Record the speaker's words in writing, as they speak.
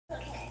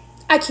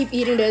I keep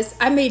eating this.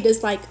 I made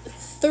this like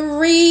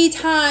 3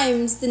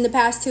 times in the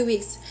past 2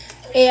 weeks.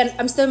 And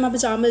I'm still in my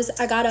pajamas.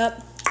 I got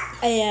up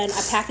and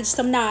I packaged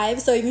some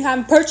knives. So if you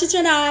haven't purchased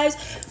your knives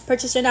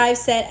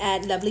set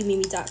at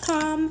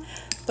lovelymimi.com.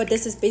 But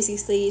this is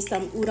basically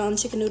some udon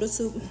chicken noodle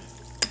soup.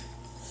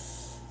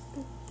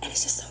 And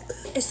it's just so good.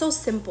 It's so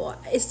simple.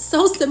 It's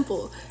so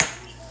simple.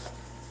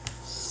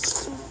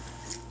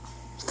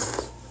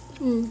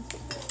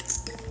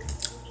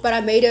 But I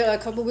made it a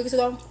couple weeks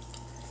ago.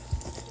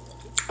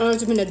 I've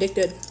just been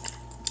addicted.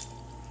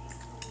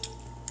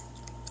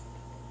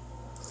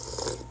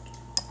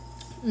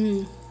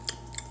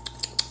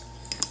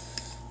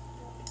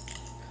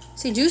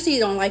 See, Juicy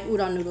don't like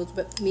udon noodles,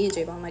 but me and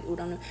Javon like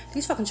udon noodles.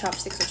 These fucking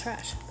chopsticks are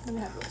trash. Let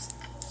me have this.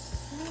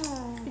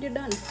 Oh, you're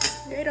done.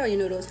 You ate all your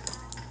noodles.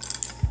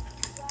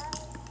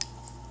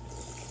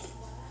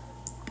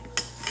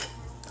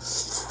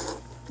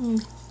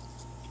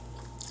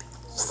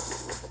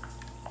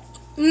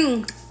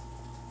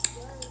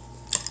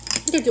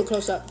 Get you a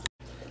close up.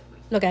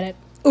 Look at it.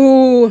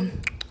 Ooh.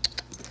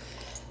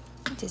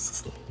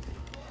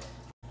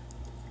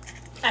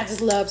 I just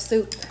love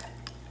soup.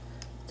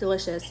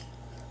 Delicious.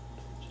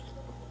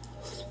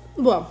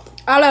 Well,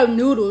 I love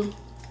noodles.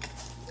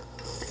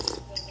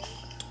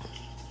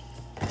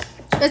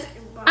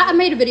 I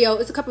made a video.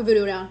 It's a couple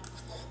video now.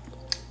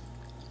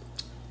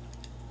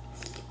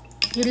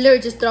 You literally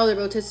just throw the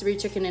rotisserie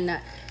chicken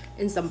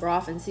in some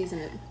broth and season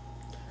it.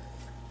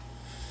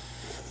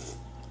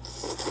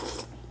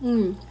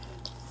 Can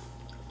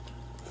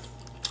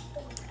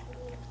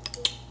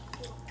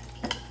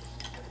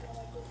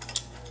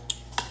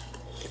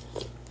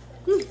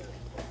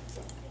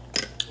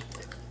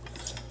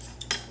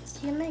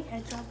you make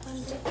egg drop on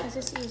it? Because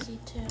it's easy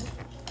too. You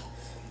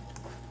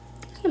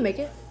can make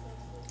it.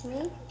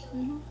 Me?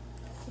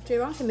 If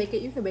J-Ron can make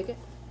it, you can make it.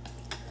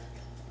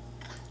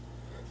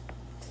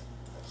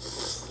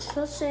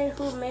 He'll say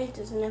who made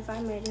this, and if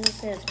I made it, he'll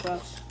say it's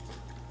gross.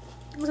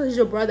 Because he's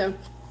your brother.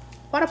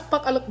 Why the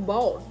fuck I look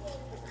bald?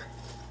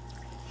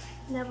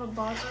 Never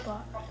bald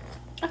spot.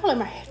 I feel like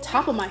my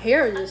top of my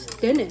hair is just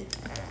thinning.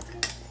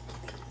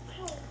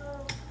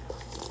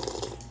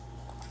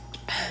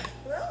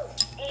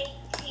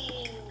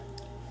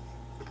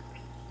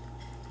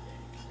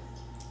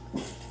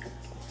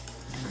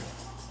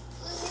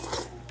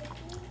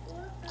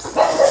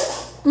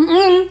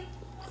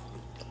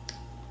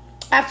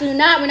 Absolutely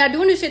not. We're not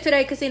doing this shit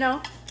today,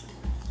 Casino.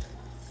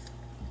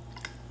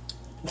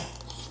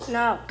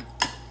 No.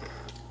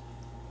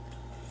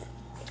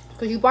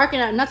 Because you barking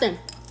at nothing.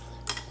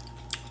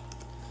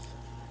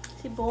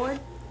 Is he bored?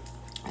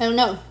 I don't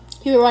know.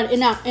 He will run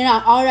in and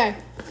out all day.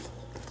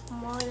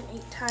 More than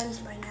 8 times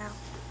by now.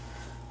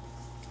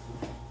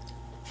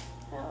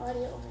 That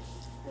audio.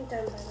 I'm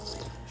done, by the way.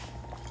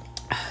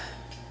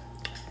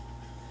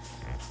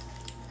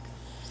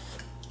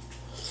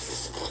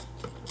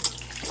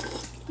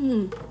 I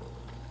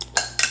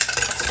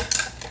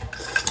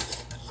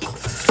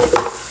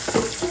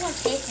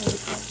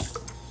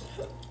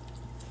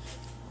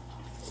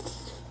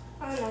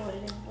don't know what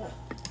it is, but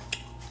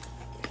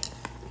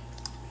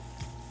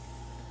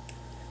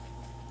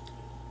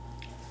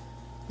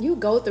you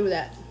go through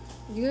that.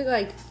 You'll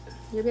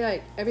be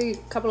like every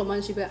couple of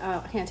months you be like,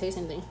 oh, I can't taste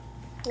anything.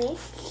 me?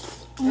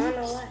 I don't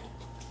know why.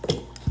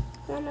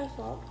 It's not my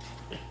fault.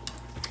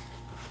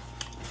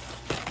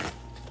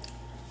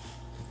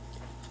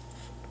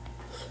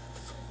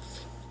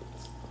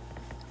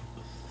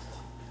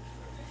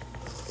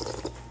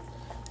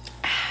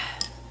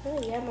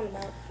 What am I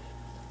about?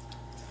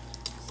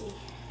 Let's see.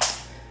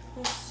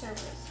 Let's serve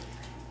this.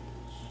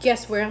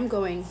 Guess where I'm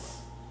going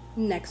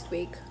next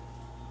week?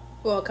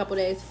 Well, a couple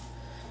days.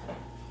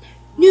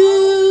 New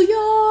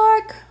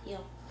York. Yo.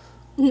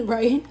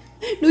 Right?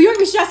 New York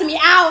be stressing me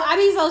out. I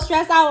be so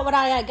stressed out when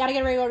I gotta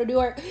get ready to go to New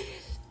York.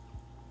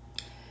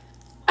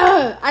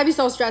 I be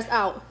so stressed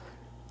out.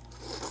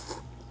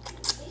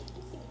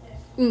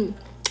 So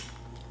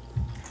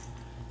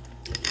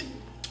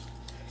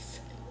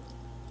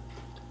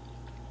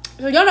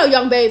y'all know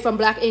Young Babe from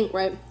Black Ink,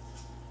 right?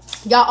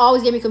 Y'all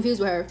always get me confused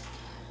with her.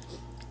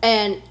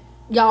 And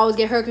y'all always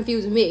get her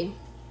confused with me.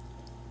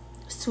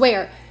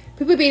 Swear.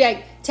 People be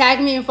like, tag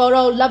me in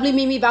photo, lovely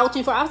Mimi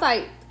vouching for. I was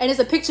like, and it's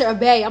a picture of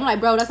Bae. I'm like,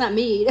 bro, that's not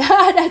me.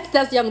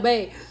 that's Young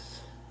Bae.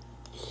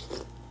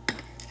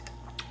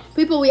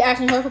 People be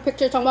asking her for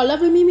pictures, talking about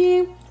lovely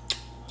Mimi.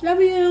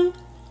 Love you.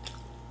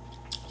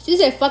 She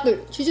said, fuck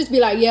it. She just be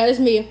like, yeah, it's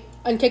me.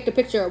 And take the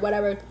picture or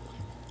whatever.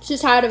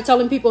 She's tired of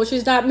telling people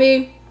she's not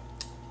me.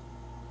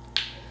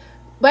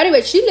 But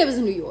anyway, she lives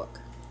in New York.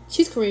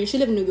 She's Korean. She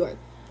lives in New York.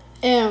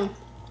 And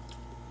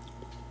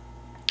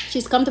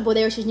she's comfortable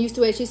there. She's used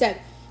to it. She said,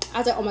 I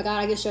was like, oh my God,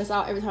 I get stressed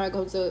out every time I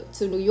go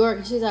to New York.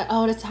 And she's like,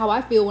 oh, that's how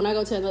I feel when I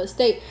go to another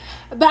state.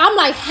 But I'm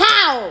like,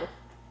 how?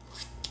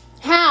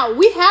 How?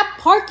 We have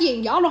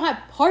parking. Y'all don't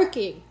have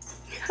parking.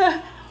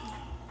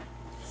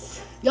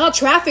 Y'all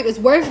traffic is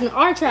worse than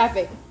our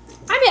traffic.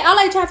 I mean,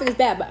 LA traffic is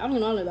bad, but I don't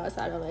know about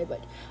outside LA,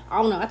 but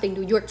I don't know. I think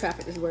New York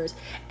traffic is worse.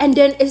 And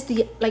then it's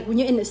the, like, when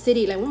you're in the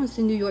city, like, when I was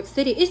in New York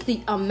City, it's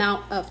the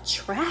amount of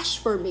trash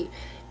for me.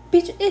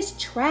 Bitch, it's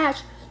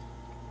trash.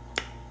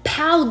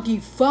 Piled the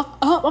fuck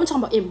up. I'm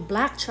talking about in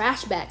black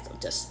trash bags.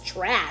 Just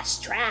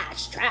trash,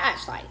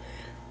 like,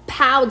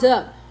 piled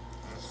up.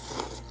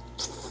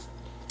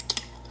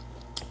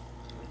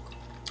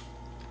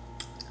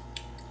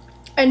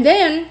 And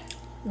then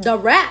the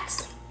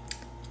rats.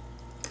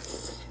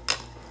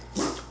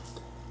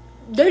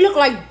 They look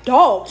like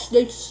dogs.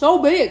 They're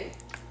so big.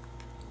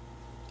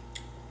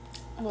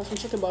 I want some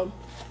chicken bone.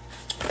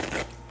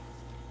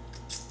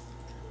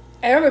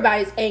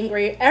 Everybody's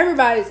angry.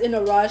 Everybody's in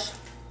a rush.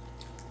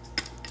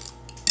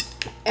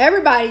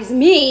 Everybody's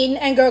mean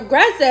and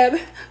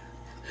aggressive.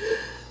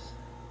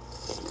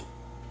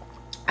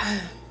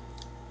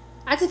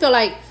 I just feel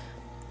like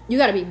you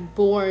gotta be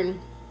born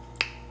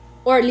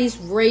or at least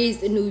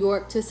raised in New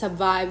York to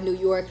survive New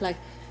York. Like,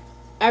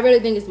 I really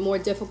think it's more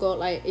difficult,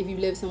 like, if you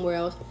live somewhere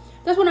else.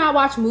 That's when I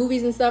watch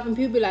movies and stuff and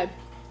people be like,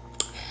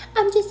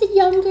 I'm just a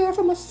young girl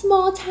from a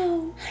small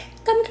town.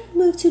 I'm gonna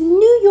move to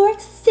New York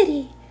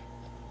City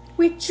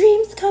where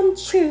dreams come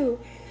true.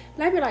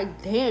 And I'd be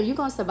like, damn, you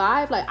gonna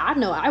survive? Like, I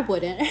know I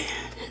wouldn't.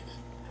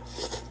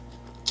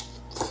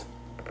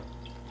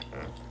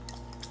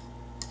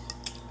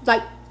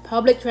 Like,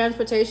 public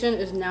transportation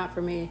is not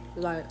for me.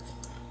 Like,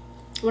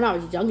 when I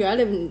was younger, I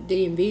lived in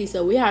DMV,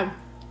 so we had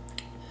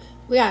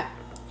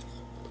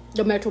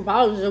the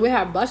Metropolitan, so we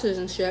had buses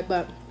and shit,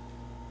 but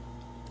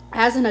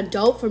as an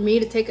adult, for me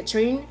to take a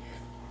train,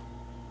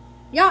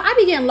 y'all, I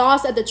be getting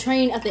lost at the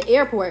train at the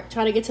airport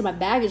trying to get to my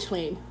baggage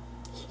claim.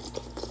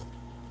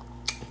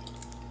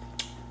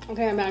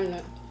 Okay, I'm back in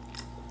it.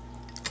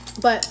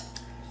 But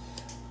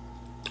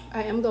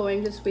I am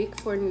going this week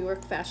for New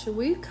York Fashion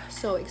Week.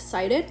 So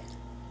excited.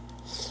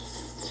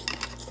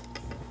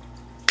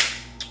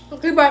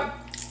 Okay, but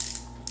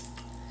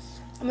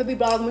I'm gonna be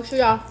blogging. Make sure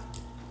y'all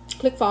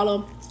click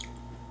follow.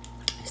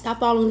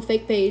 Stop following the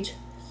fake page.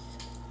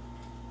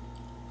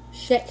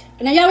 Shit.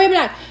 And then y'all may be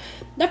like,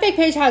 that fake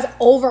page has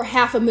over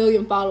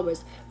 500,000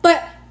 followers.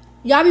 But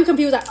y'all be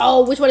confused like,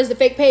 oh, which one is the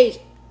fake page?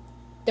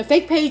 The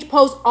fake page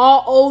posts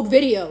all old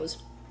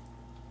videos.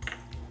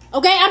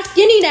 Okay, I'm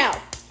skinny now.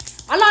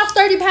 I lost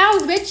 30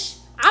 pounds, bitch.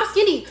 I'm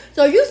skinny.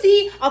 So you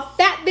see a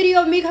fat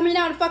video of me coming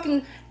down the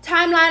fucking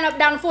timeline up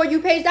down the For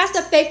You page, that's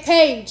the fake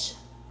page.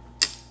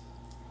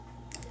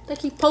 They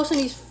keep posting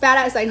these fat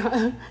ass like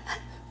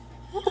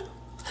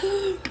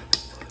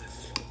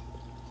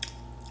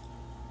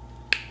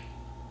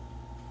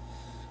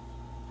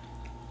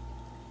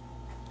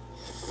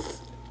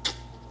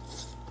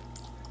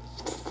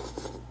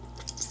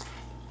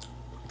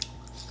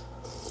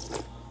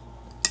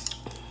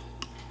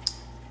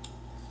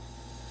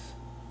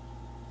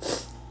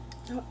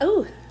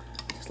oh,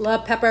 just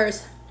love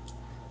peppers.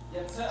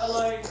 Yeah,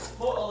 like,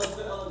 put a little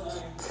bit all the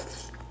time.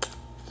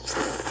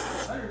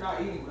 No, you're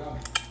not eating without me.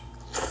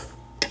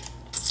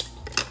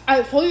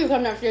 I told you to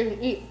come downstairs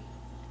and eat.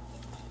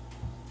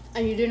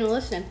 And you didn't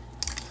listen.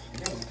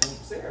 Yeah, we come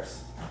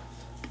upstairs.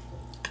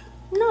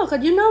 No,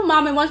 because you know,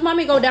 mommy, once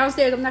mommy go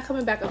downstairs, I'm not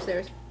coming back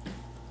upstairs.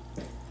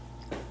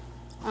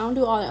 I don't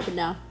do all that up and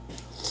down.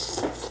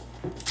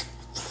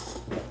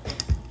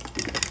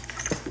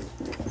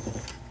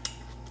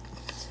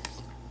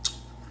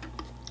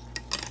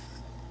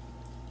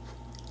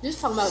 Just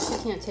talking about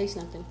she can't taste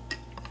nothing.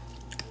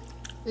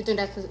 You think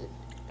that's because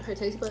her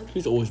taste buds?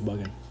 She's always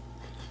bugging.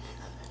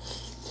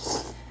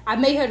 I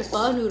made her the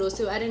pho noodles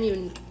too. I didn't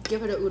even give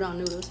her the udon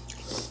noodles.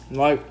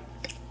 Like,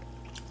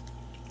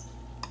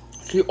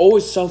 she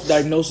always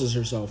self-diagnoses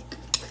herself.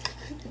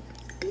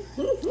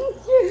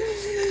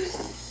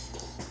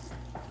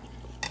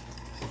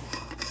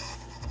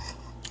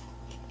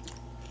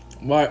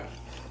 But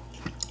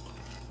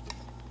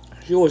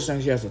she always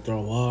thinks she has to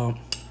throw up.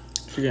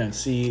 She can't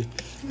see,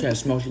 can't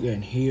smell, she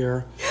can't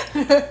hear.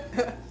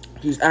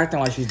 She's acting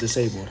like she's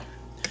disabled.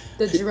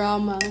 The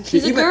drama.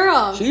 She's a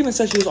girl. She even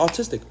said she was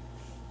autistic.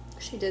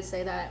 She did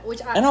say that.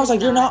 And I was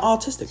like, you're not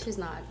autistic. She's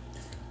not.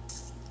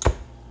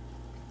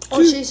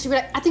 Oh, she be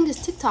like, I think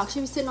it's TikTok. She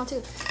was sitting on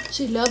TikTok.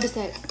 She loved to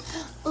say,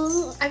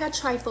 oh, I got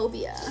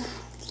triphobia.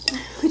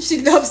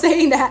 She loves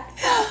saying that.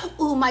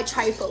 Oh, my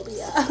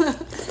triphobia.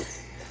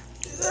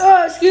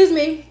 Oh, excuse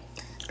me.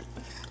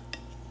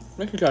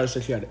 Make me try to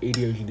say she had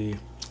ADHD.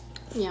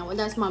 Yeah, well,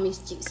 that's mommy's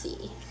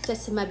juicy.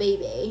 That's my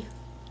baby.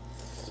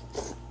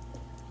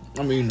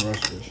 I'm eating the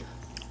rest of this.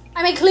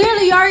 I mean,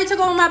 clearly you already took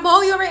over my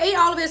bowl. You already ate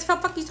all of it. So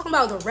fuck you talking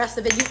about the rest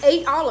of it. You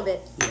ate all of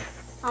it. Yeah.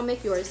 I'll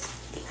make yours.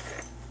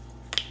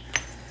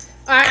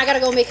 All right, I gotta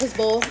go make his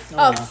bowl.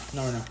 No,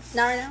 No, not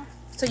right now.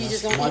 So you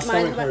just gonna my eat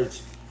mine? stomach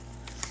hurts.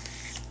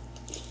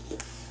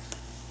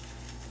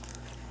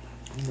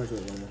 I'm gonna make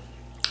it later.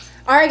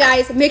 All right,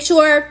 guys. Make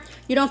sure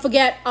you don't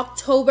forget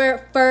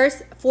October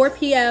 1st, 4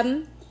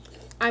 p.m.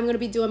 I'm gonna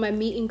be doing my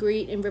meet and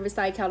greet in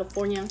Riverside,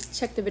 California.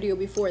 Check the video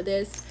before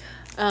this.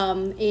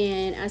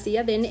 And I'll see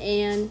you then.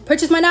 And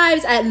purchase my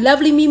knives at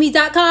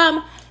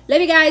lovelymimi.com.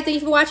 Love you guys. Thank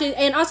you for watching.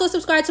 And also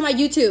subscribe to my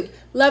YouTube,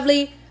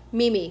 Lovely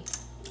Mimi.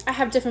 I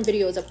have different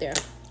videos up there.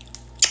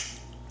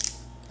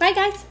 Bye,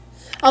 guys.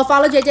 Oh,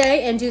 follow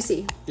JJ and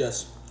Juicy.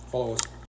 Yes. Follow us.